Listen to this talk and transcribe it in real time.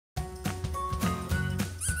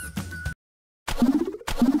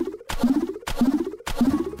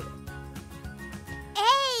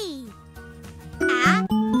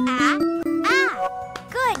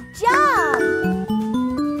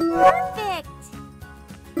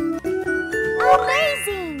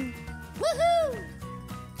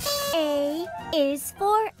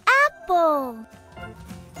for apple.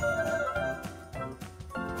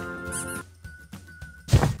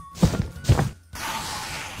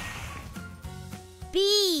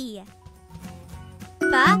 B.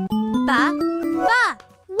 Ba, ba, ba.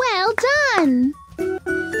 Well done!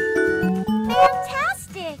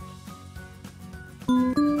 Fantastic!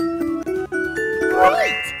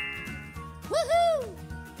 Great! Woohoo!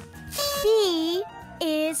 B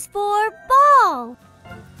is for ball.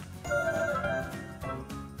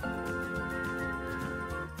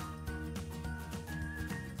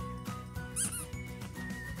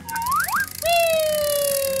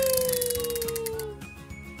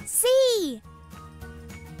 C.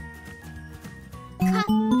 Ka,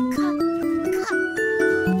 ka, ka.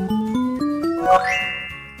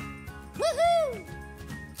 Woohoo!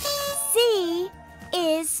 C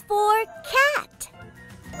is for cat.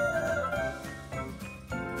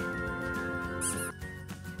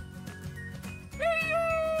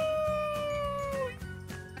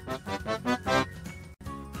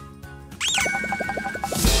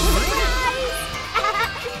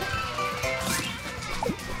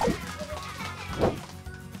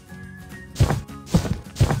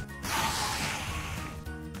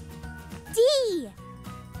 D.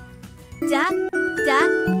 Da, da,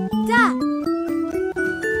 da.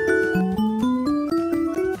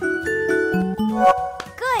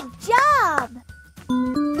 Good job!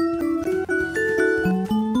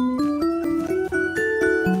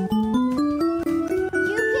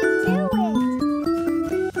 You can do it!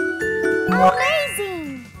 Amazing!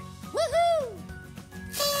 Woohoo!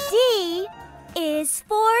 D is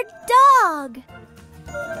for dog.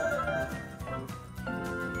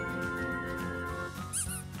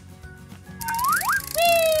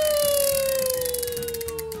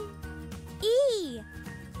 E.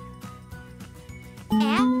 You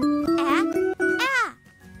can do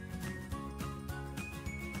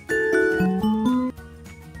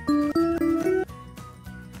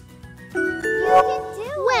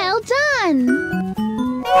it! Well done!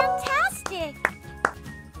 Fantastic!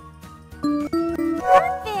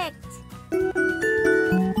 Perfect!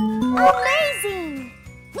 Amazing!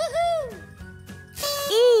 Woohoo!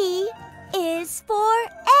 E is for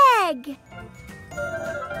egg.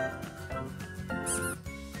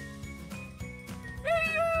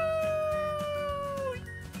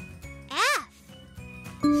 F.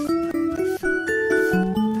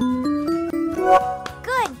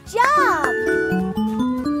 Good job!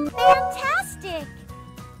 Fantastic!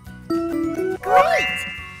 Great!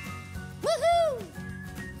 Woohoo!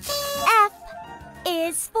 F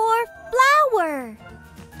is for flower.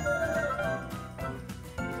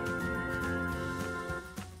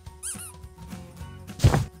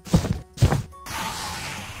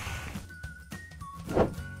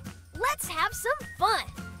 Let's have some fun.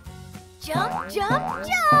 Jump, jump,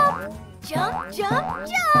 jump. Jump, jump,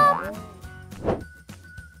 jump.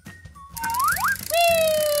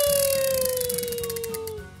 Whee!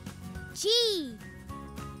 G.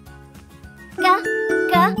 Ga,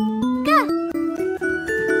 ga, ga.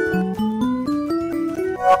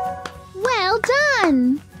 Well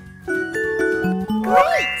done!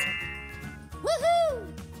 Great! Woohoo!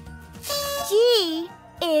 G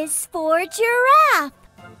is for giraffe.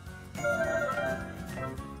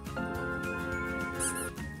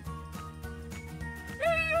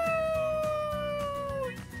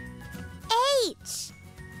 H.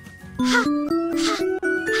 Ha, ha,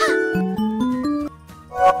 ha.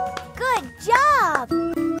 Good job!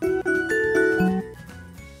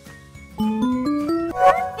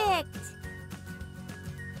 Perfect!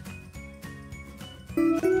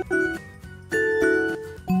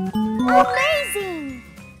 Amazing!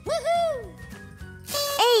 Woohoo!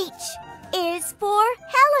 H is for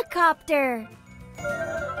helicopter.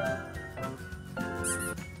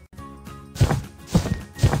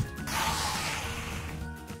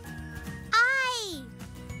 I.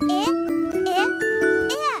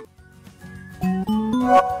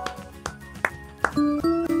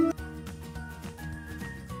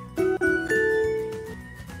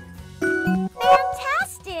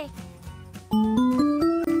 Fantastic!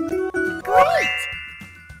 Great!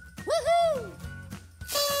 Woohoo!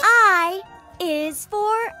 I is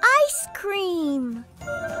for ice cream.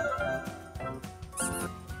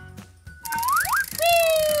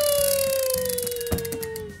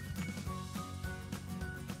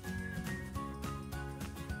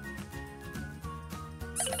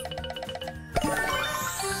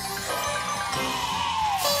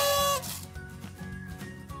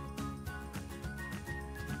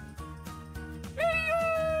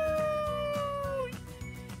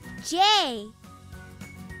 J.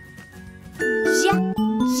 J,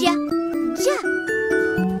 j, j.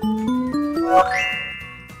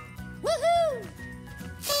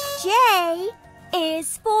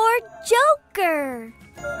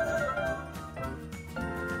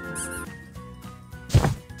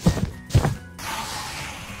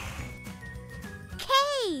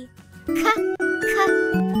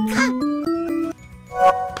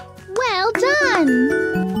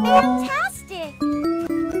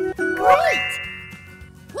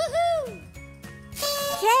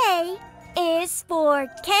 for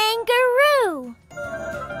kangaroo.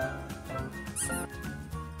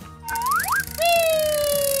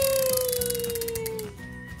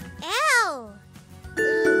 L.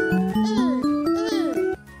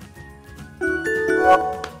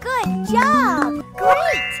 Good job!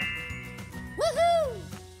 Great! Woohoo!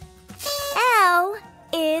 L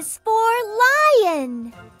is for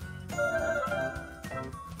lion.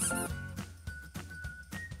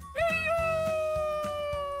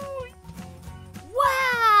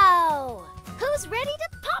 Wow! Who's ready to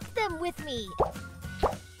pop them with me?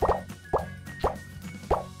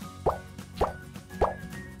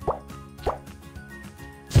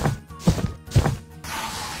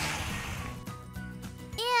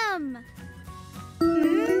 M.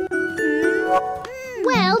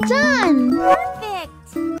 Well done! Perfect!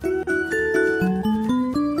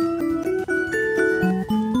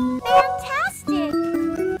 Fantastic!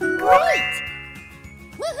 Great!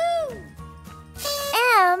 Woohoo!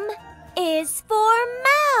 M is for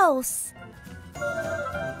mouse.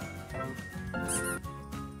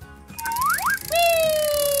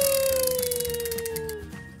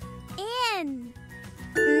 N.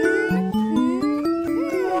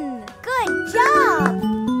 Good job!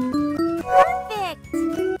 Perfect!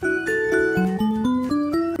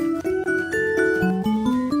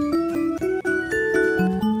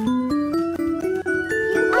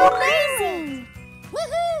 Amazing!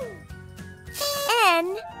 Woohoo! N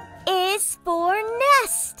is for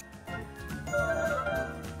nest.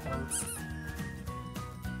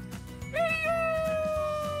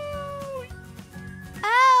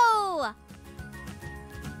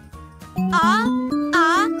 O.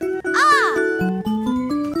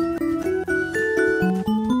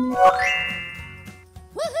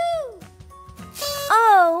 Woohoo!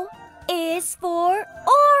 O is for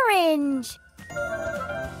orange.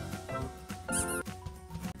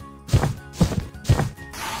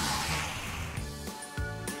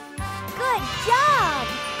 Good job!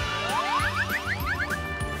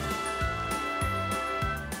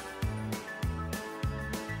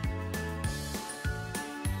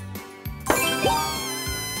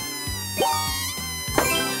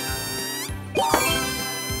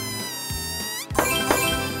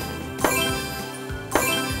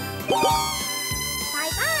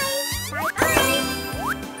 Bye-bye! Bye-bye!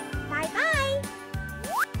 Bye-bye!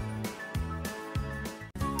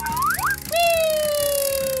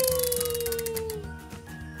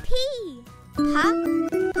 P. Pa.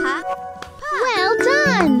 Pa. Pa. Well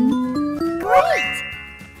done! Great!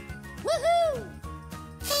 Woohoo!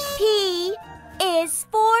 P is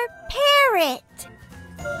for parrot.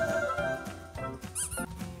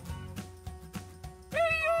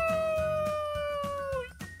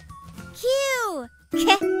 Q. K.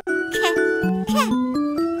 K. K.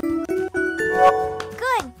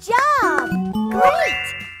 Good job! Great!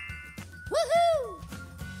 Woohoo!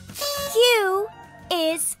 Q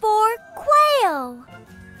is for quail.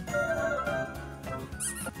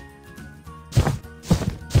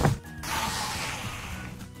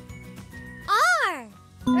 R.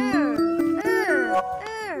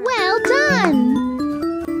 Well done!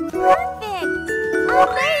 Perfect!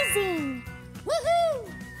 Amazing! Woohoo!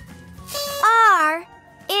 R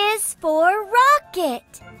is for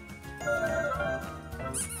rocket.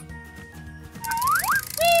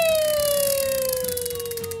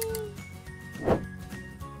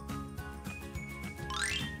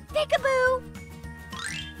 Peekaboo!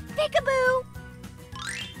 Peekaboo!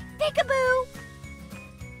 Peekaboo!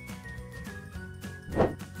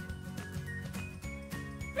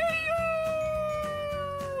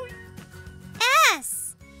 S.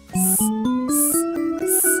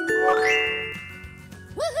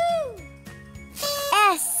 Woohoo!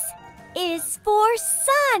 S is for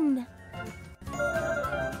sun.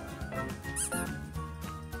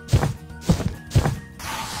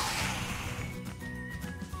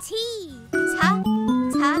 T. Ta.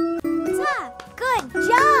 Ta. Ta. Good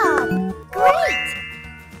job! Great!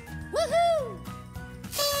 Woohoo!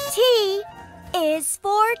 T is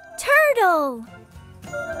for turtle.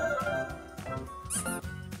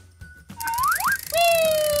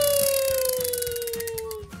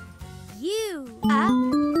 U.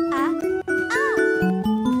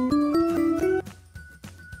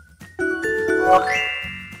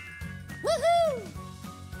 Woohoo!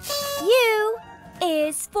 U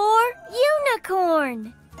is for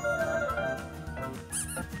unicorn.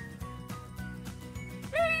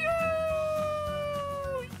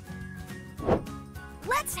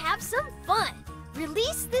 Let's have some fun.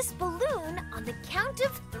 Release this balloon on the count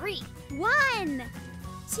of 3. 1,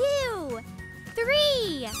 2,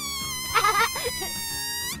 3.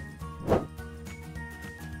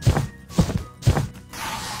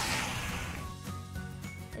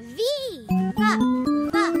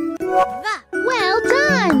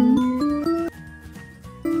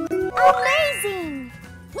 Amazing!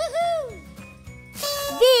 Woohoo!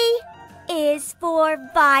 V is for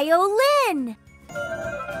violin.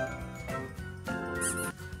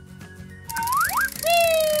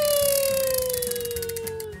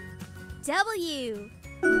 W.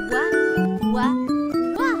 Wa.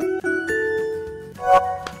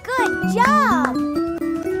 Good job!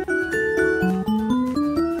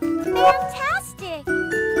 Fantastic!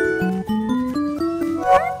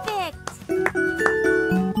 Perfect!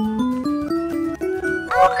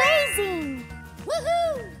 Amazing!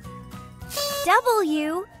 Woohoo!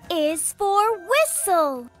 W is for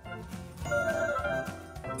whistle.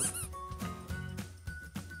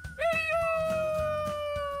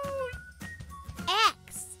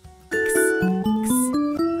 X.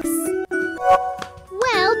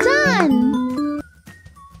 Well done.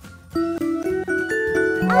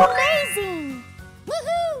 Amazing!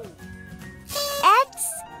 Woohoo! X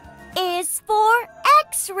is for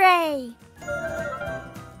X-ray.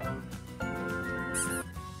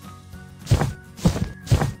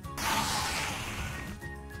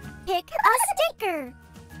 Pick a sticker.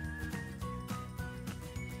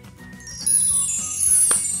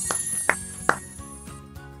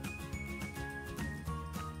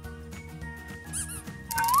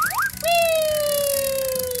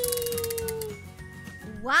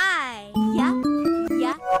 Y. Yeah.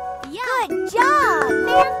 Good job!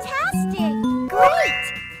 Fantastic! Great!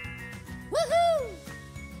 Woohoo!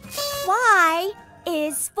 Y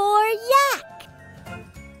is for yak.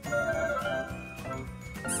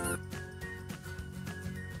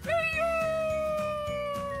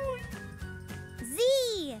 Z.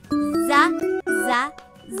 Za.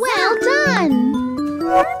 Well done.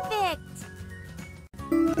 Perfect!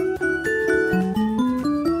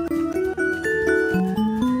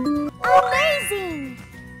 Amazing!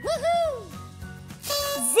 Woohoo!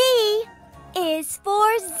 Z is for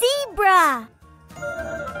zebra.